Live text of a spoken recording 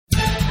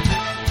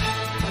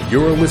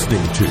You're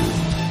listening to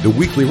the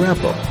Weekly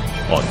Wrap-Up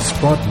on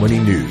Sprott Money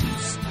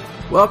News.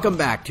 Welcome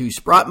back to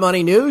Sprott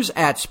Money News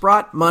at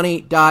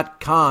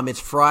SprottMoney.com. It's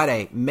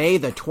Friday, May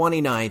the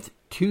 29th,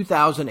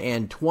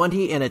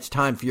 2020, and it's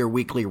time for your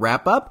Weekly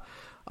Wrap-Up.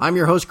 I'm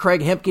your host,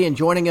 Craig Hemke, and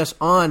joining us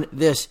on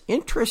this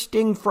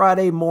interesting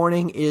Friday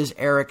morning is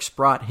Eric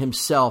Sprott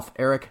himself.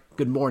 Eric,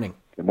 good morning.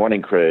 Good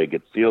morning, Craig.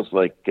 It feels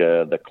like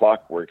the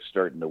clockwork's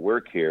starting to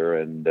work here,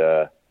 and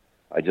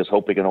I just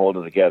hope we can hold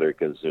it together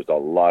because there's a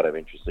lot of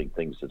interesting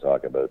things to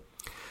talk about.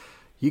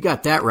 You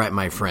got that right,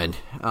 my friend.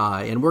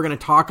 And we're going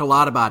to talk a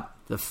lot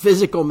about the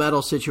physical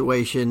metal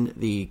situation,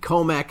 the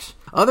COMEX,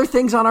 other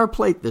things on our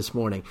plate this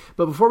morning.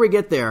 But before we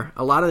get there,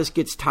 a lot of this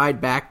gets tied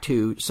back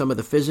to some of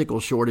the physical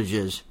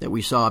shortages that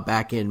we saw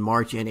back in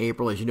March and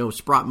April. As you know,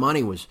 Sprott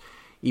Money was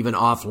even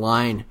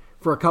offline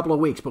for a couple of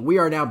weeks, but we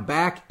are now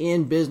back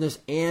in business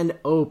and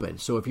open.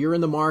 So if you're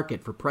in the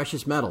market for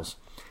precious metals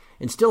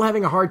and still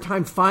having a hard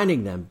time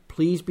finding them,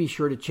 please be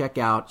sure to check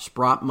out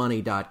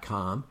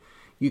SprottMoney.com.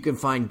 You can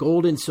find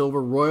gold and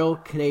silver, Royal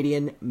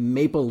Canadian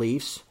Maple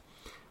Leafs,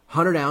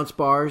 100-ounce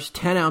bars,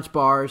 10-ounce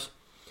bars,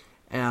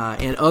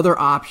 and other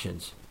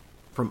options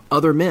from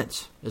other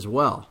mints as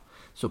well.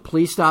 So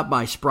please stop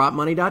by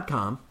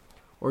SprottMoney.com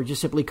or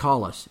just simply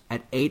call us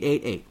at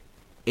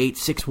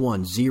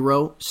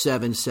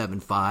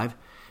 888-861-0775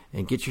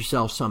 and get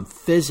yourself some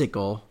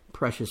physical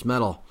precious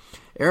metal.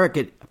 Eric,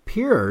 it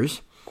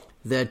appears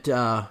that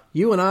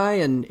you and I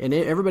and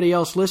everybody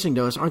else listening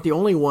to us aren't the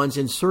only ones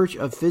in search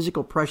of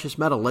physical precious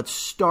metal. Let's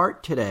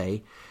start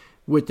today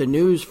with the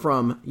news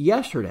from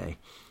yesterday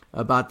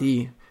about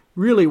the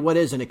really what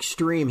is an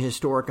extreme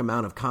historic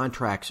amount of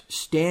contracts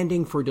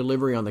standing for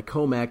delivery on the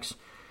COMEX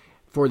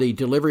for the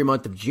delivery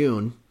month of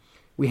June.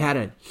 We had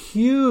a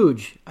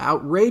huge,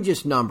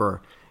 outrageous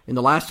number in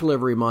the last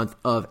delivery month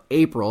of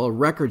April, a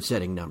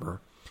record-setting number.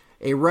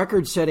 A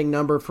record-setting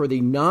number for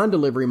the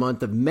non-delivery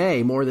month of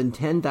May, more than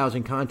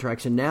 10,000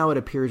 contracts, and now it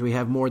appears we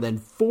have more than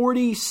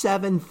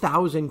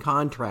 47,000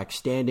 contracts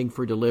standing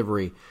for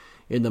delivery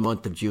in the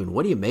month of June.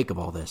 What do you make of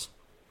all this?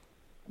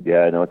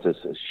 Yeah, I know it's a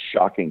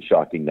shocking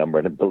number,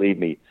 and believe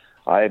me,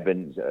 I've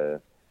been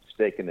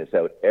staking this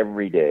out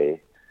every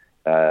day.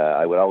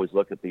 I would always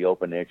look at the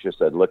open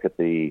interest. I'd look at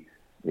the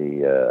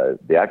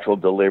actual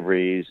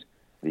deliveries,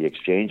 the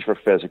exchange for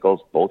physicals.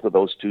 Both of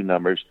those two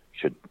numbers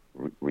should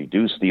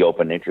reduce the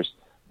open interest.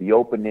 The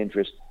open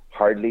interest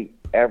hardly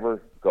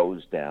ever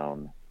goes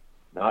down,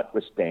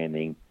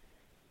 notwithstanding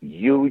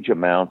huge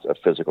amounts of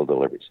physical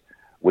deliveries,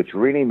 which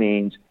really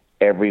means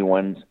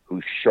everyone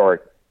who's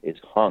short is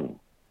hung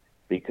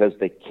because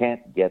they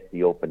can't get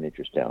the open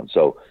interest down.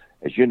 So,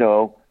 as you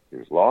know,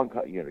 there's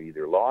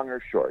either long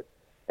or short,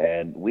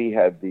 and we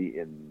have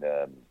in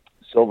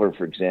silver,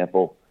 for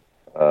example.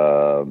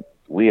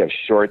 We have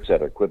shorts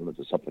that are equivalent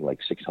to something like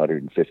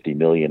 650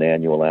 million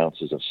annual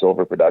ounces of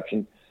silver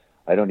production.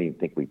 I don't even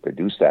think we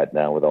produce that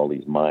now with all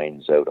these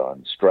mines out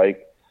on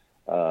strike.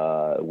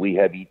 We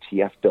have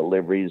ETF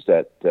deliveries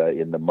that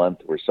in the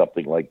month were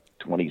something like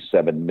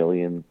 27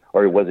 million,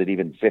 or was it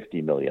even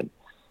 50 million?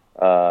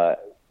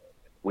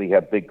 We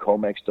have big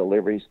COMEX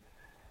deliveries.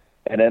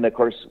 And then, of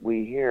course,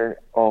 we hear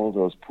all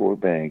those poor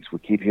banks. We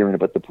keep hearing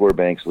about the poor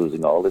banks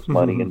losing all this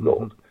money in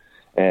gold.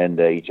 And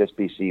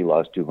HSBC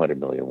lost 200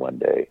 million one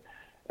day.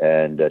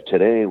 And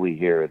today we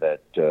hear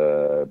that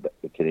the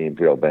Canadian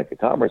Imperial Bank of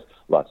Commerce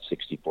lost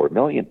 64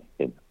 million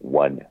in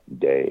one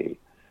day.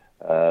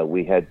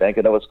 We had Bank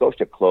of Nova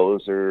Scotia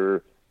close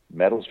their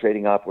metals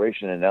trading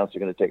operation and announce they're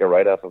going to take a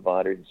write-off of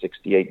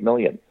 168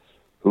 million.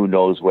 Who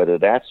knows whether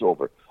that's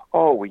over?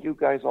 Oh, were you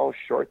guys all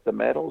short the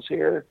metals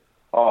here?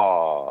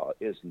 Oh,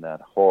 isn't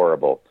that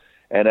horrible?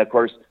 And, of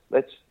course,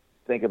 let's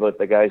think about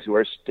the guys who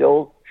are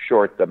still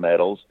short the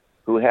metals,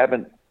 who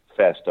haven't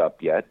fessed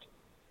up yet,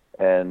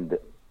 and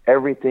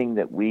everything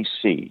that we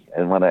see,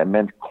 and when I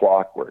meant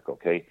clockwork,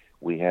 okay,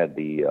 we had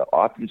the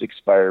options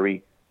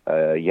expiry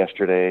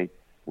yesterday,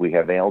 we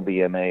have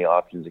LBMA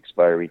options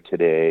expiry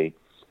today,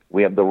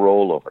 we have the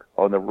rollover.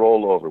 Oh, and the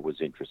rollover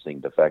was interesting,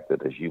 the fact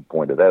that, as you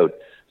pointed out,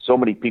 so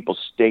many people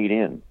stayed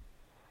in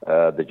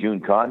the June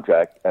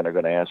contract and are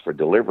going to ask for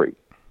delivery.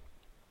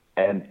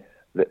 And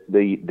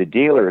the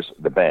dealers,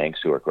 the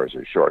banks, who of course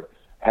are short,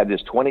 had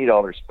this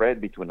 $20 spread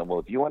between them. Well,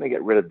 if you want to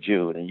get rid of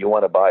June and you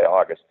want to buy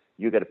August,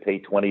 you got to pay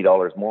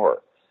 $20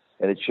 more.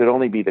 And it should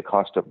only be the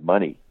cost of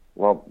money.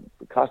 Well,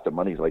 the cost of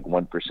money is like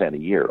 1% a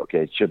year,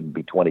 okay? It shouldn't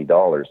be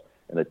 $20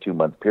 in a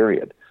 2-month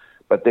period.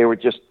 But they were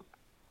just,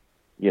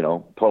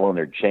 pulling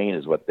their chain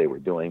is what they were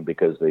doing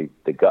because they're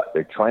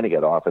trying to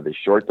get off of this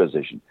short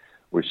position.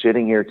 We're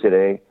sitting here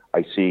today.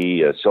 I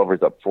see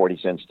silver's up 40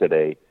 cents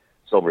today.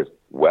 Silver's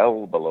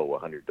well below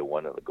 100 to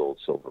 1 of the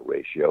gold-silver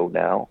ratio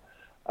now.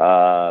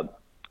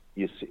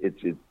 It's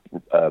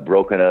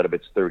broken out of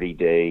its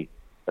 30-day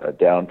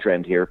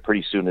downtrend here.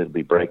 Pretty soon it'll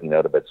be breaking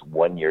out of its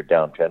 1-year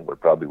downtrend. We're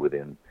probably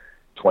within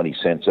 20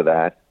 cents of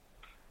that.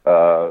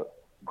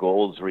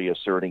 Gold's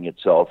reasserting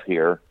itself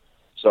here.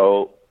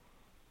 So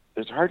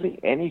there's hardly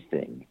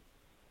anything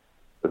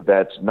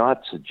that's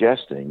not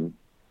suggesting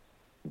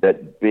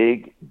that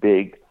big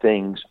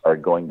things are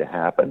going to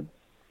happen.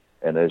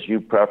 And as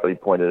you properly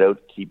pointed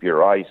out, keep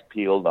your eyes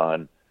peeled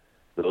on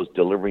those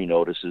delivery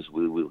notices.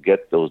 We will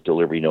get those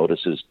delivery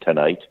notices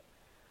tonight.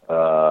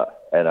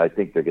 And I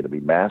think they're going to be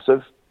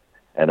massive.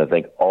 And I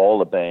think all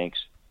the banks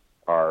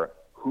are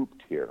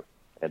hooped here.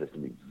 And it's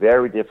going to be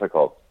very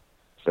difficult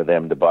for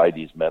them to buy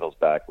these metals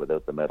back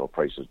without the metal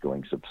prices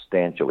going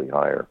substantially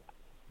higher.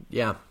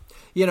 Yeah.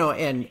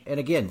 And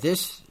again,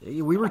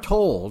 we were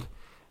told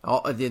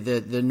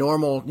the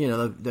normal,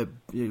 the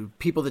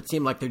people that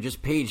seem like they're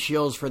just paid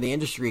shills for the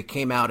industry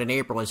came out in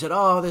April and said,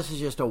 oh, this is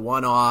just a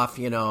one-off,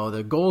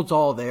 the gold's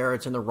all there,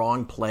 it's in the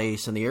wrong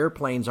place, and the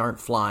airplanes aren't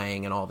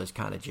flying and all this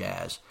kind of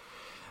jazz.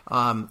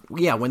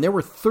 When there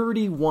were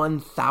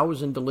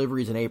 31,000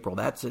 deliveries in April,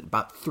 that's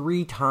about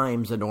 3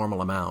 times the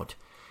normal amount.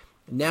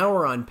 Now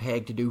we're on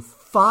peg to do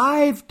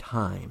 5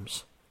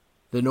 times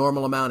the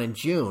normal amount in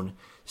June.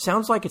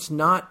 Sounds like it's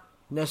not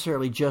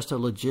necessarily just a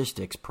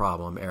logistics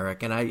problem,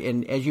 Eric. And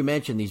as you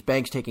mentioned, these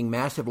banks taking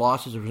massive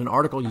losses. There was an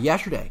article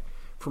yesterday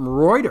from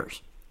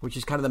Reuters, which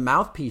is kind of the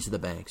mouthpiece of the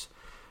banks,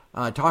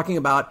 talking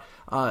about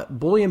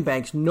bullion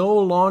banks no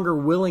longer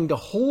willing to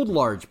hold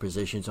large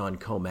positions on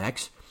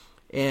COMEX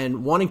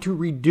and wanting to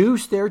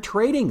reduce their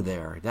trading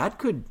there. That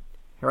could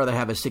rather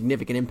have a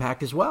significant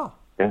impact as well.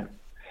 Yeah.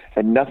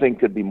 And nothing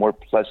could be more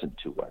pleasant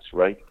to us,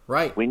 right?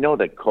 Right. We know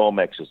that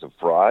COMEX is a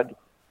fraud,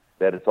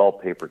 that it's all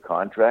paper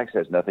contracts,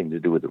 has nothing to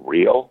do with the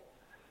real.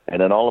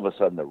 And then all of a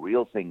sudden the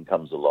real thing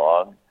comes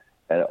along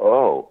and,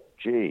 oh,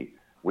 gee,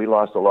 we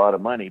lost a lot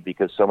of money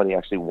because somebody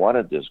actually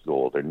wanted this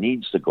gold or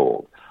needs the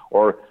gold.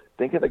 Or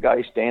think of the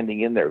guy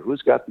standing in there.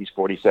 Who's got these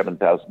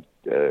 47,000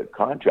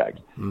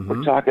 contracts? Mm-hmm.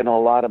 We're talking a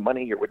lot of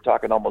money here. We're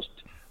talking almost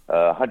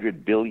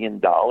 $100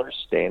 billion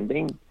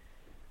standing.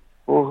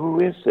 Well, who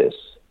is this?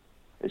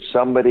 Is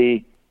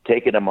somebody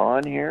taking them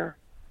on here?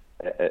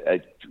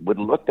 It would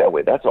look that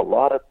way. That's a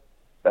lot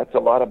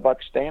of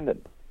bucks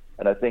standing.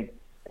 And I think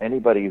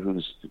anybody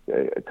who's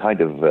kind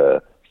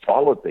of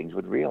followed things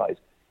would realize,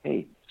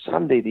 hey,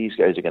 someday these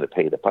guys are going to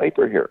pay the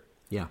piper here.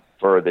 Yeah.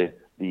 For the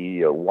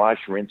wash,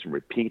 rinse, and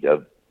repeat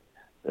of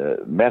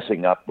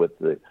messing up with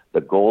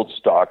the gold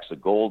stocks, the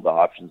gold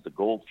options, the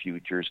gold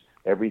futures.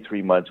 Every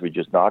 3 months we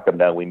just knock them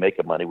down. We make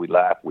a money. We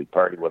laugh. We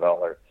party with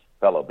all our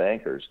fellow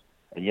bankers.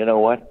 And you know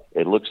what?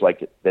 It looks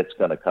like that's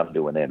going to come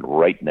to an end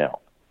right now.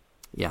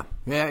 Yeah.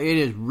 Yeah, it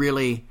is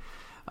really...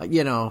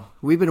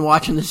 we've been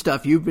watching this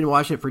stuff. You've been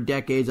watching it for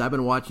decades. I've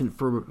been watching it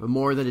for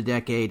more than a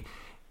decade.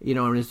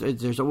 And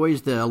there's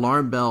always the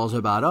alarm bells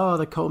about,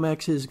 the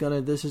COMEX is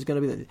this is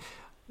going to be.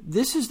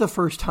 This is the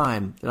first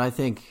time that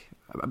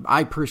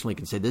I personally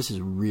can say this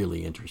is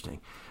really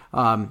interesting.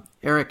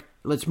 Eric,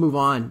 let's move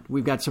on.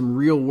 We've got some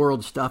real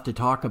world stuff to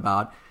talk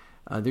about.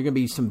 There's going to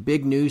be some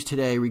big news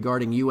today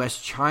regarding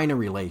U.S.-China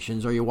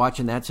relations. Are you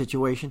watching that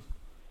situation?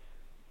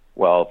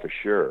 Well, for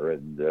sure.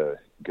 And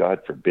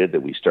God forbid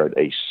that we start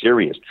a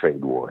serious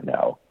trade war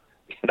now.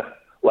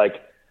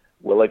 like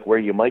where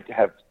you might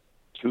have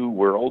two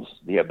worlds.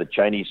 You have the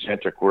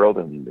Chinese-centric world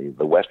and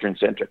the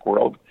Western-centric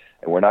world,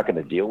 and we're not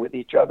going to deal with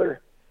each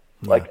other.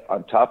 Yeah. Like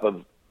on top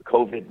of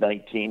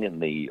COVID-19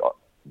 and the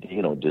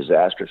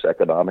disastrous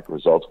economic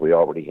results we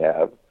already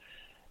have,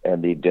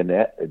 and the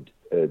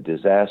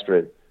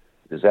disastrous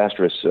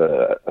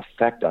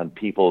effect on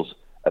people's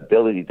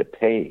ability to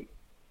pay.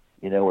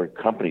 Where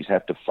companies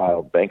have to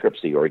file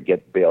bankruptcy or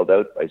get bailed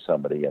out by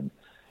somebody, and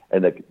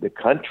the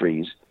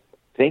countries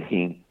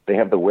thinking they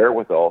have the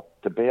wherewithal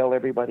to bail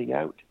everybody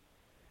out.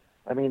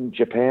 I mean,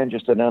 Japan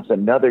just announced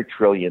another $1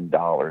 trillion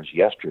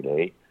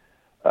yesterday,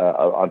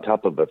 on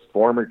top of a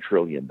former $1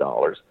 trillion.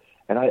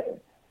 And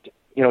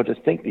to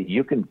think that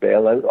you can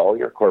bail out all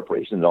your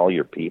corporations and all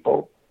your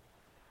people,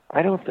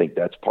 I don't think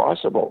that's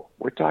possible.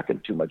 We're talking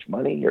too much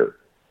money here.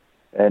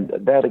 And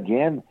that,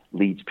 again,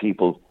 leads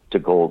people to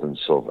gold and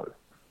silver.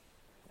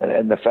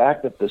 And the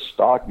fact that the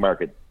stock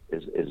market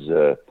is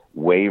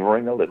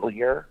wavering a little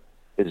here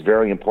is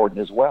very important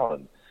as well.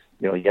 And,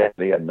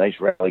 they had a nice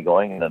rally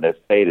going, and then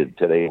it faded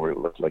today where it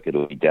looks like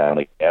it'll be down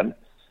again.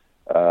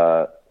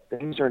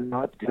 Things are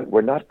not good.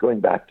 We're not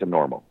going back to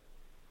normal.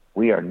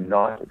 We are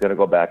not going to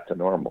go back to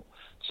normal.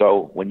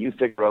 So when you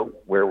figure out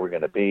where we're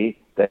going to be,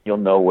 then you'll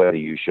know whether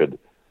you should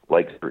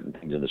like certain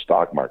things in the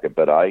stock market.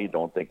 But I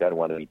don't think I'd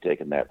want to be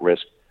taking that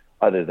risk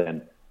other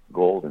than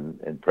gold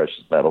and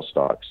precious metal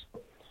stocks.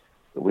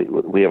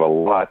 We have a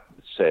lot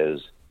that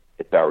says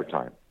it's our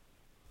time.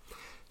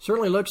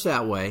 Certainly looks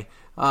that way.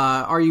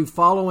 Are you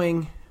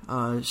following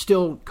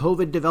still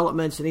COVID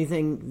developments?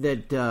 Anything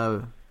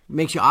that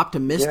makes you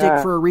optimistic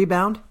for a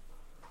rebound?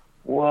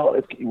 Well,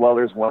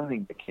 there's one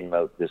thing that came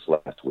out this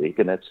last week,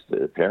 and that's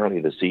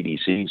apparently the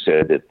CDC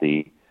said that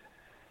the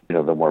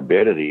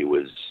morbidity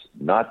was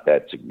not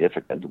that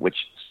significant, which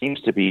seems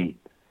to be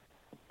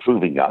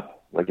proving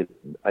up.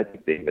 I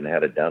think they even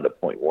had it down to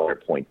 0.1 or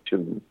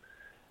 0.2.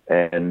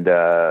 And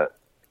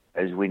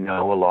as we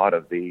know, a lot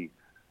of the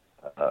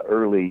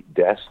early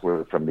deaths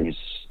were from these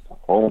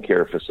home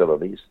care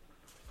facilities.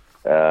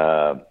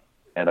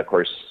 And, of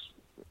course,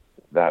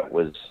 that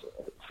was,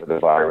 for the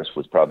virus,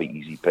 was probably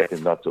easy pick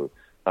and not so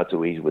not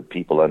so easy with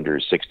people under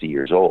 60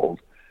 years old.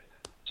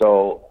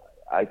 So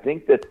I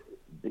think that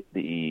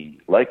the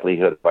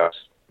likelihood of us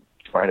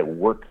trying to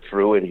work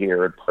through it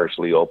here and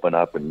partially open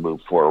up and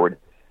move forward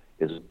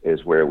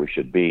is where we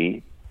should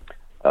be.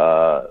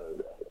 The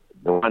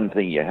one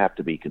thing you have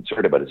to be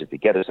concerned about is if you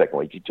get a second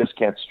wave, you just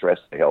can't stress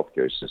the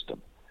healthcare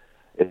system.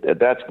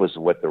 That was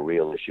what the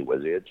real issue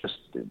was.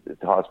 The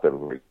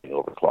hospitals were getting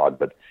overclogged,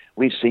 but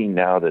we've seen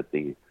now that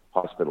the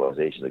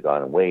hospitalizations have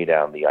gone way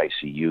down. The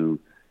ICU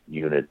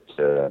unit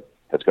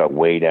has got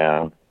way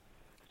down.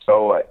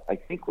 So I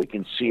think we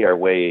can see our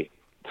way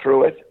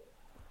through it.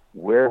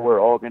 Where we're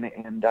all going to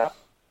end up,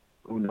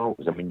 who knows?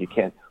 I mean, you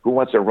can't. Who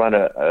wants to run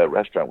a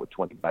restaurant with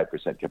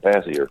 25%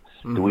 capacity, or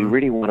do we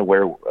really want to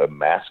wear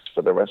masks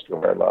for the rest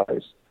of our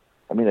lives?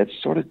 I mean, it's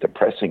sort of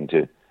depressing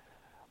to.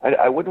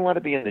 I wouldn't want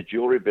to be in the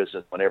jewelry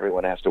business when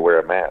everyone has to wear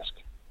a mask.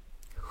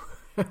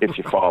 If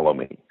you follow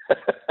me,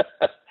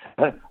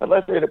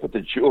 unless they're going to put the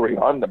jewelry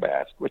on the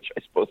mask, which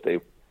I suppose they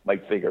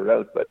might figure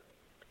out, but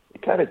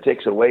it kind of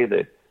takes away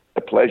the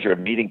pleasure of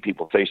meeting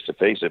people face to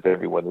face if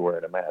everyone's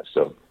wearing a mask.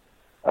 So.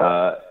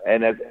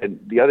 And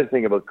the other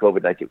thing about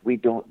COVID-19, we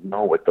don't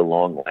know what the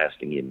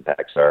long-lasting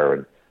impacts are,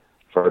 and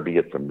far be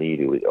it from me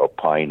to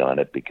opine on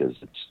it because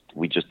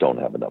we just don't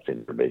have enough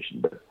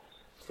information. But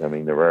I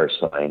mean, there are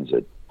signs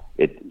that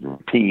it's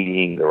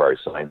repeating. There are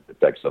signs it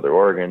affects other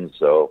organs,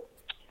 so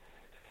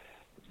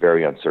it's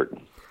very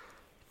uncertain.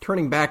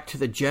 Turning back to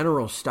the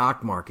general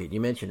stock market, you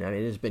mentioned,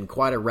 it has been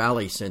quite a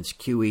rally since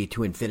QE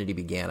to infinity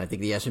began. I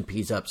think the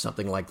S&P's up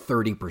something like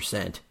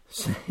 30%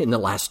 in the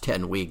last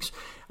 10 weeks,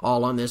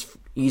 all on this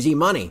easy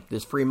money,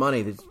 this free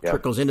money that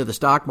trickles into the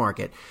stock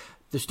market.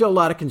 There's still a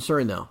lot of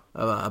concern, though,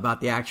 about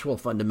the actual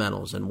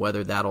fundamentals and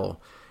whether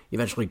that'll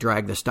eventually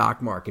drag the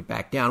stock market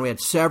back down. We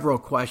had several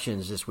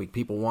questions this week,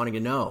 people wanting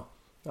to know,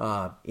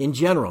 in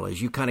general,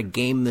 as you kind of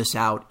game this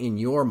out in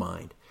your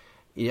mind,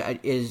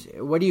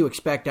 what do you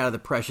expect out of the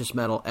precious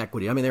metal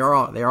equity? I mean, there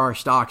are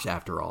stocks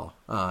after all.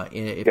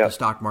 If the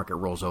stock market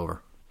rolls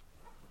over,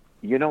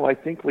 I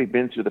think we've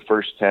been through the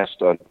first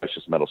test on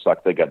precious metal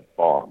stock. They got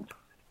bombed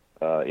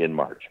in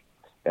March,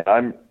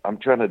 and I'm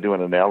trying to do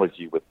an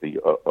analogy with the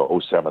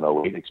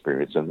 07-08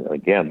 experience. And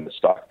again, the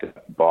stock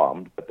got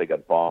bombed, but they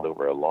got bombed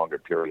over a longer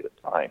period of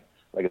time,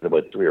 like it's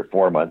about 3 or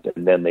 4 months,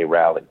 and then they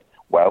rallied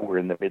while we're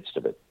in the midst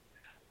of it.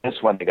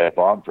 This one, they got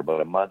bombed for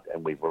about a month,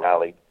 and we've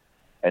rallied.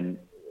 And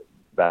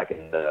back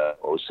in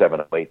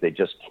 07-08, they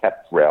just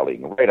kept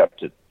rallying right up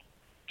to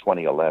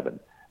 2011.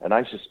 And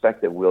I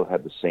suspect that we'll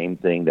have the same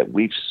thing, that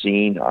we've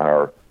seen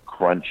our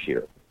crunch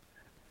here.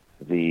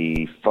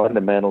 The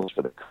fundamentals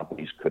for the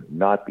companies could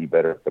not be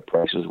better at the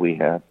prices we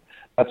have.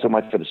 Not so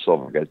much for the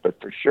silver guys,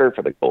 but for sure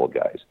for the gold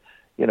guys.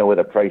 With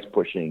a price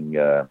pushing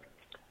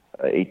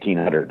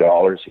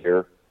 $1,800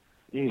 here,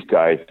 these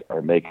guys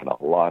are making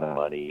a lot of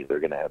money. They're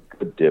going to have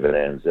good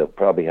dividends. They'll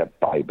probably have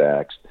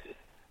buybacks.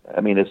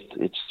 I mean,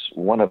 it's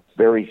one of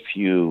very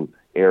few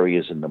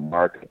areas in the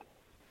market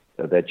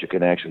that you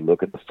can actually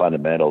look at the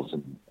fundamentals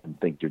and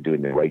think you're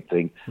doing the right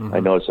thing. I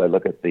notice I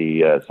look at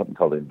the something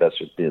called the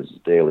Investor's Business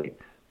Daily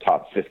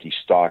top 50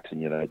 stocks in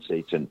the United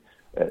States, and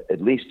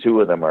at least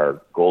 2 of them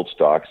are gold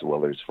stocks.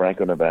 Well, there's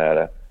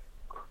Franco-Nevada,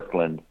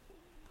 Kirkland.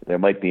 There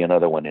might be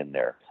another one in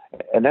there,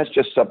 and that's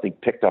just something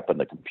picked up on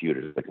the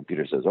computer. The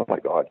computer says, "Oh my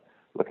God,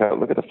 look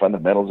at the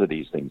fundamentals of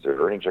these things. Their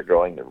earnings are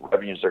growing, their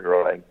revenues are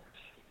growing."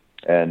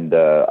 And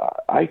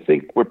I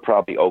think we're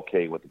probably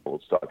okay with the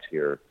gold stocks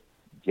here,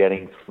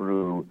 getting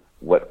through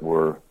what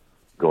we're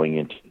going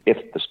into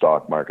if the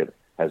stock market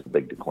has a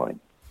big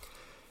decline.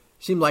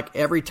 Seems like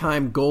every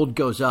time gold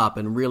goes up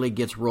and really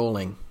gets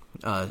rolling,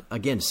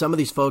 again, some of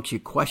these folks, you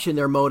question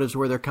their motives,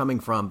 where they're coming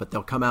from, but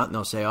they'll come out and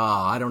they'll say,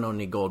 I don't own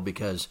any gold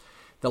because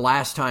the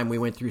last time we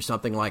went through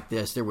something like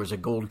this, there was a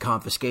gold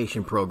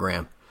confiscation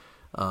program,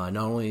 not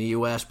only in the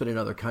U.S., but in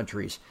other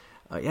countries.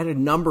 You had a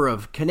number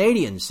of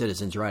Canadian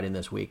citizens writing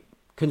this week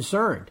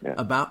concerned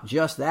about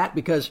just that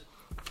because,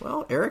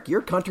 well, Eric,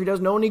 your country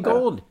doesn't own any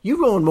gold.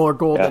 You own more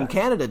gold than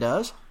Canada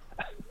does.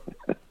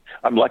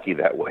 I'm lucky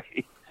that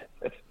way.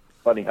 It's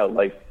funny how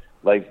life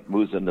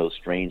moves in those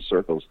strange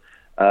circles.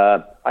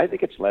 I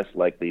think it's less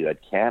likely that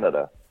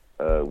Canada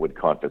would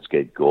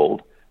confiscate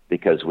gold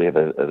because we have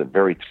a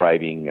very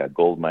thriving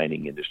gold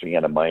mining industry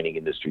and a mining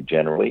industry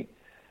generally.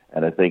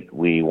 And I think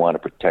we want to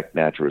protect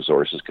natural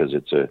resources because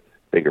it's a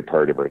bigger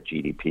part of our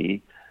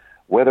GDP.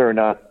 Whether or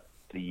not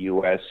the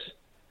U.S.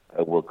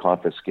 Will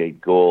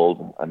confiscate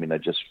gold, I mean, I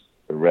just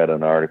read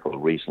an article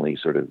recently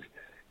sort of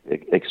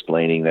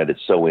explaining that it's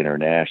so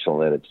international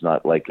that it's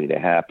not likely to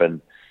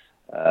happen.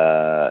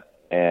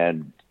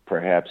 And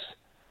perhaps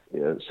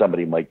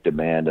somebody might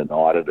demand an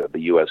audit of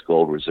the U.S.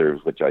 gold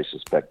reserves, which I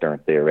suspect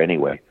aren't there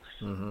anyway,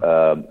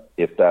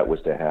 if that was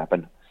to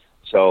happen.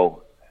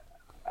 So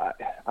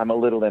I'm a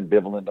little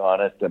ambivalent on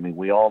it. I mean,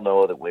 we all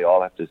know that we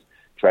all have to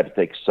try to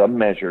take some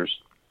measures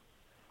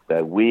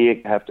that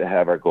we have to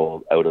have our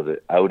gold out of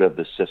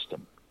the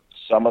system.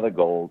 Some of the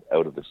gold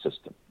out of the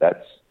system.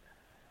 That's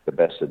the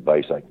best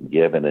advice I can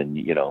give. And then,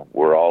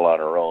 we're all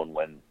on our own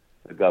when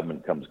the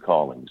government comes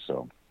calling.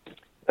 So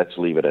let's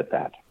leave it at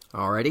that.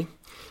 Alrighty.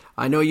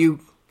 I know you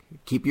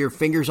keep your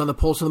fingers on the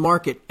pulse of the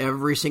market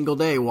every single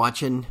day,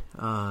 watching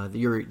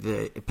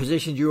the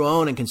positions you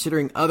own and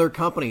considering other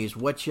companies.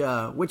 Which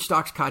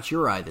stocks caught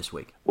your eye this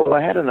week? Well,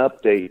 I had an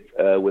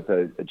update with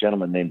a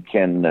gentleman named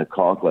Ken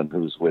Conklin,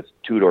 who's with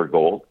Tudor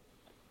Gold,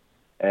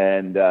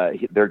 and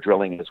they're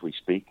drilling as we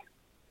speak.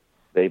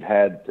 They've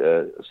had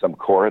some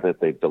core that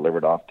they've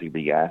delivered off to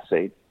be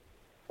assayed.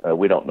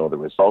 We don't know the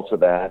results of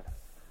that.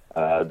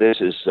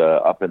 This is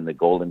up in the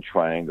Golden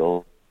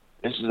Triangle.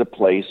 This is a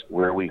place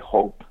where we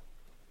hope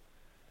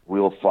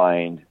we'll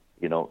find,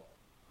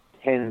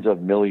 tens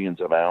of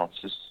millions of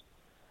ounces.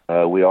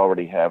 We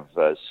already have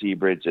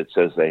Seabridge. It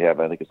says they have,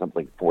 I think it's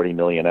something like 40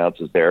 million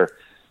ounces there.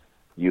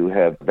 You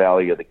have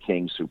Valley of the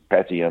Kings,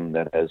 Supetium,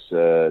 that has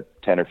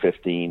 10 or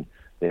 15.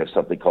 They have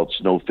something called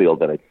Snowfield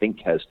that I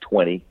think has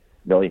 20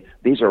 million.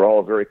 These are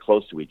all very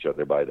close to each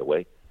other, by the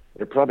way.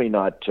 They're probably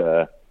not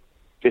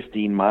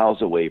 15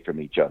 miles away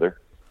from each other.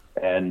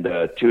 And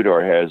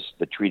Tudor has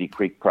the Treaty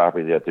Creek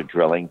property that they're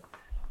drilling,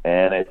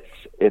 and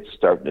it's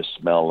starting to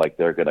smell like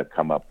they're going to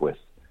come up with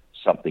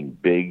something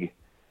big,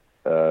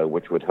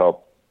 which would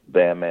help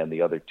them and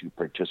the other two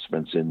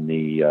participants in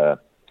the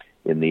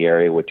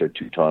area, which are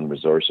Teton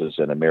Resources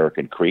and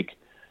American Creek.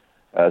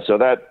 So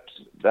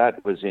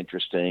that was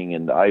interesting,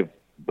 and I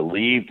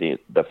believe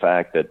the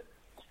fact that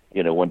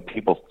when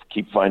people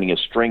keep finding a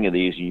string of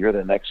these, and you're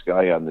the next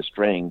guy on the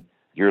string,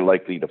 you're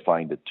likely to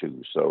find it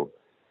too. So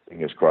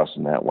fingers crossed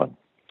on that one.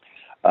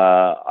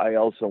 I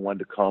also wanted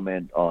to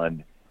comment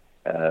on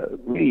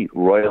really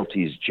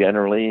royalties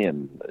generally,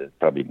 and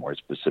probably more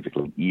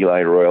specifically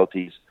Ely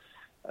Royalties.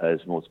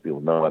 As most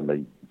people know, I'm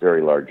a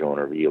very large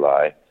owner of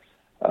Ely,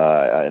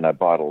 and I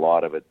bought a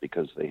lot of it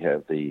because they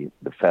have the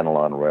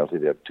Fenelon royalty.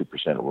 They have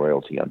 2%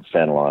 royalty on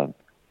Fenelon.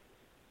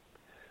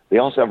 They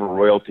also have a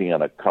royalty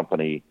on a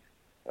company,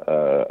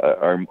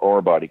 an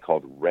ore body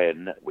called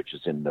Ren, which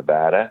is in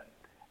Nevada.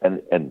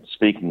 And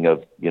speaking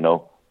of,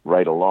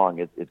 right along,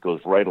 it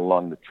goes right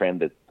along the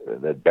trend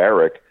that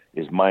Barrick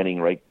is mining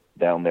right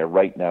down there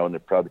right now, and they'll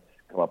probably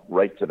come up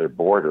right to their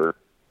border,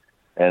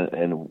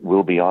 and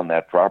we'll be on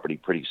that property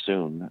pretty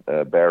soon.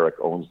 Barrick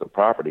owns the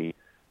property,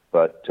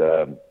 but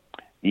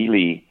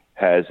Ely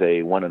has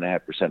a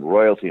 1.5%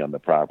 royalty on the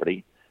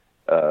property.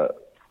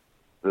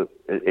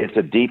 It's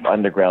a deep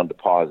underground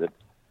deposit.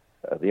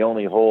 The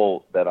only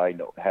hole that I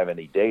have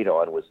any data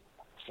on was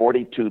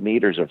 42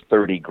 meters of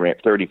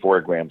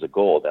 34 grams of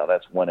gold. Now,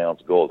 that's 1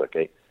 ounce gold,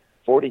 okay?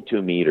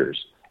 42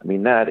 meters. I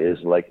mean, that is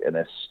like an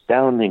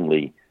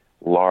astoundingly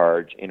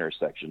large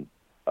intersection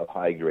of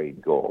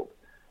high-grade gold.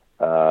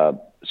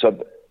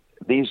 So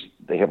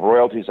they have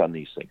royalties on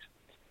these things.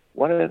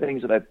 One of the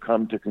things that I've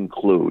come to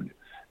conclude,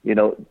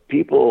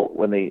 people,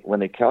 when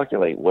they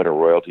calculate what a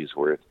royalty is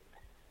worth,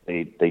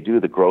 they do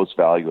the gross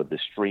value of the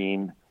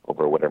stream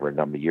over whatever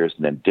number of years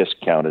and then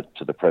discount it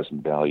to the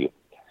present value.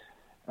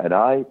 And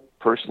I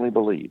personally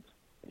believe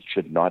it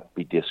should not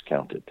be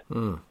discounted.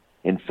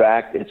 In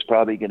fact, it's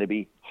probably going to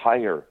be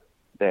higher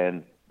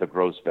than the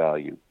gross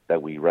value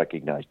that we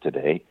recognize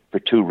today for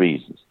two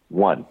reasons.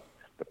 One,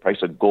 the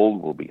price of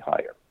gold will be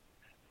higher.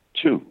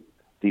 Two,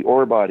 the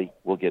ore body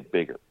will get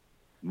bigger.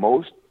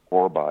 Most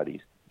ore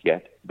bodies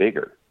get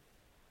bigger.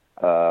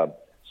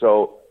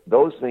 So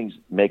those things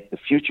make the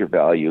future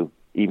value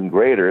even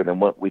greater than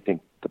what we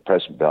think the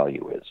present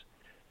value is.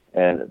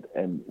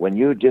 And when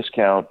you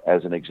discount,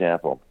 as an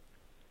example,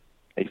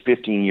 a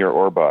 15-year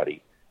ore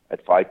body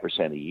at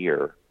 5% a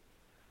year,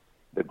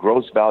 the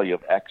gross value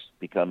of X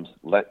becomes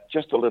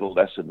just a little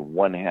less than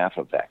 1/2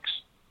 of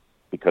X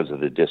because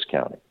of the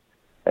discounting.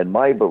 And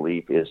my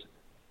belief is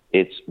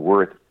it's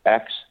worth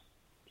X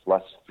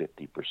plus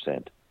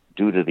 50%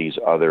 due to these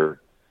other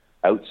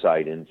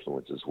outside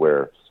influences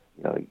where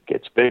it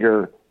gets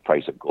bigger,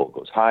 price of gold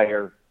goes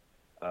higher.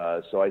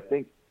 So I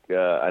think,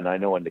 and I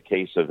know at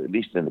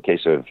least in the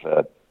case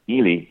of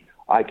Ely,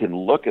 I can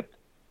look at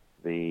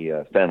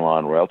the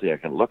Fenelon royalty, I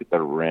can look at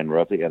the Ren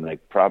royalty, and I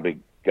probably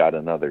got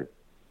another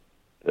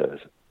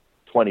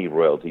 20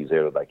 royalties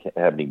there that I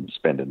haven't even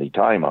spent any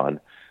time on.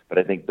 But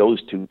I think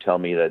those two tell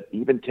me that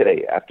even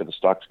today, after the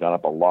stock's gone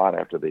up a lot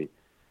after they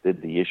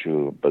did the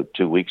issue about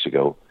 2 weeks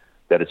ago,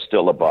 that it's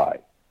still a buy.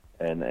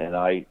 And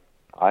I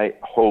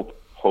hope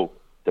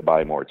to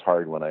buy more. It's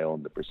hard when I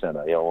own the percent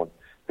I own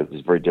because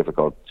it's very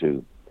difficult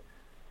to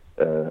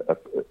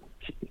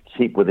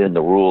keep within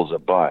the rules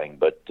of buying.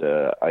 But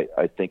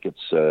I think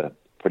it's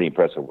pretty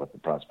impressive what the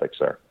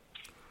prospects are.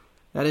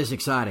 That is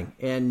exciting.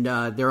 And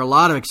there are a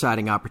lot of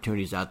exciting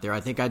opportunities out there. I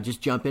think I'd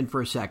just jump in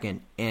for a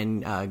second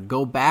and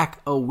go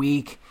back a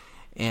week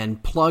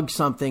and plug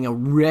something. A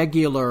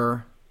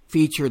regular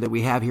feature that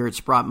we have here at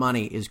Sprott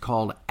Money is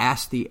called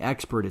Ask the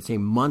Expert. It's a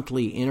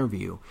monthly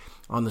interview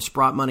on the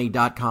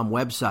SprottMoney.com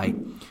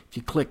website. If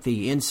you click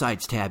the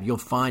Insights tab, you'll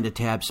find a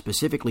tab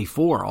specifically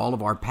for all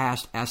of our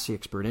past Ask the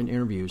Expert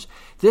interviews.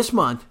 This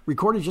month,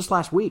 recorded just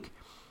last week,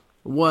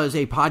 was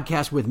a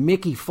podcast with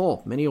Mickey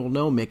Fulp. Many will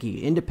know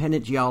Mickey,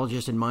 independent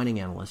geologist and mining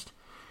analyst.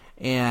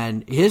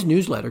 And his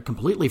newsletter,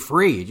 completely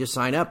free. You just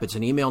sign up. It's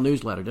an email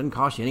newsletter. It doesn't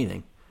cost you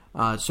anything.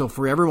 So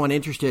for everyone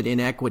interested in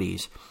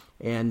equities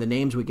and the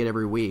names we get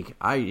every week,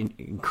 I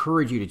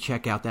encourage you to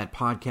check out that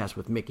podcast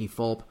with Mickey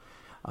Fulp.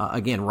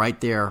 Again, right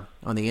there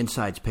on the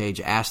Insights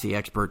page, Ask the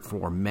Expert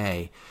for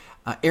May.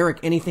 Eric,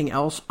 anything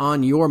else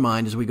on your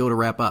mind as we go to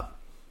wrap up?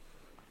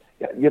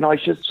 Yeah, I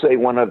should say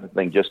one other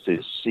thing just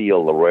to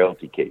seal the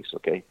royalty case,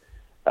 okay?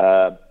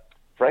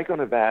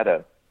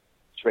 Franco-Nevada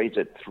trades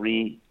at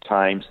 3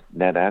 times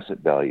net asset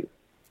value.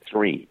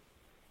 3.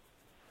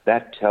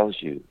 That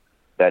tells you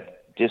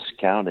that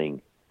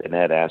discounting the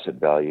net asset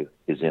value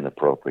is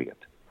inappropriate.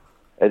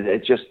 And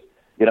it just,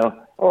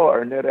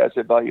 our net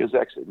asset value is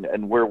X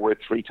and we're worth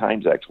 3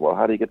 times X. Well,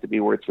 how do you get to be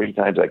worth 3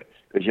 times X?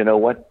 Because you know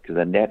what? Because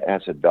the net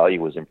asset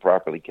value was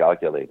improperly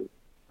calculated.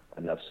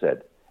 Enough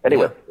said.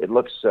 Anyway, It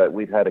looks,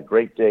 we've had a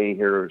great day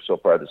here so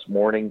far this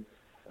morning.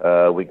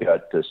 We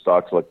got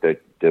stocks look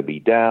to be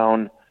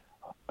down.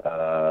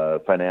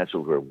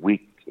 Financials were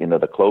weak into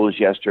the close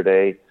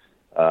yesterday.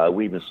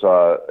 We even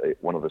saw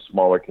one of the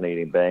smaller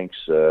Canadian banks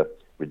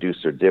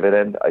reduce their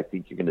dividend. I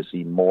think you're going to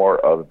see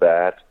more of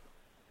that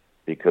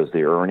because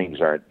the earnings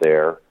aren't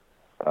there.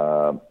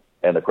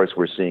 And, of course,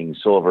 we're seeing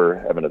silver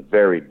having a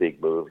very big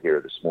move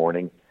here this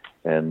morning.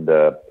 And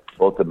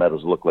both the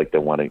metals look like they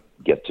want to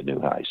get to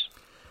new highs.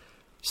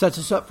 Sets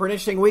us up for an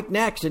interesting week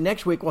next. And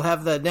next week we'll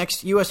have the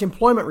next U.S.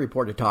 employment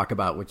report to talk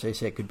about, which they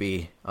say could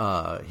be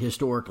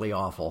historically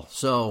awful.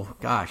 So,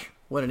 gosh,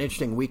 what an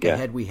interesting week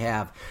ahead we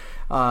have.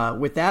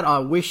 With that, I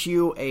wish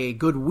you a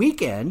good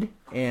weekend,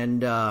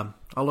 and I'll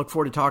look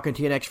forward to talking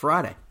to you next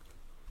Friday.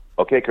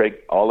 Okay, Craig.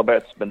 All the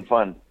best. It's been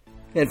fun.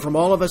 And from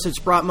all of us at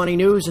Sprott Money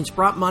News and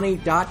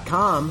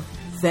SprottMoney.com,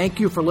 thank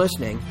you for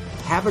listening.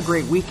 Have a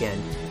great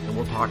weekend, and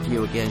we'll talk to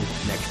you again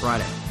next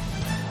Friday.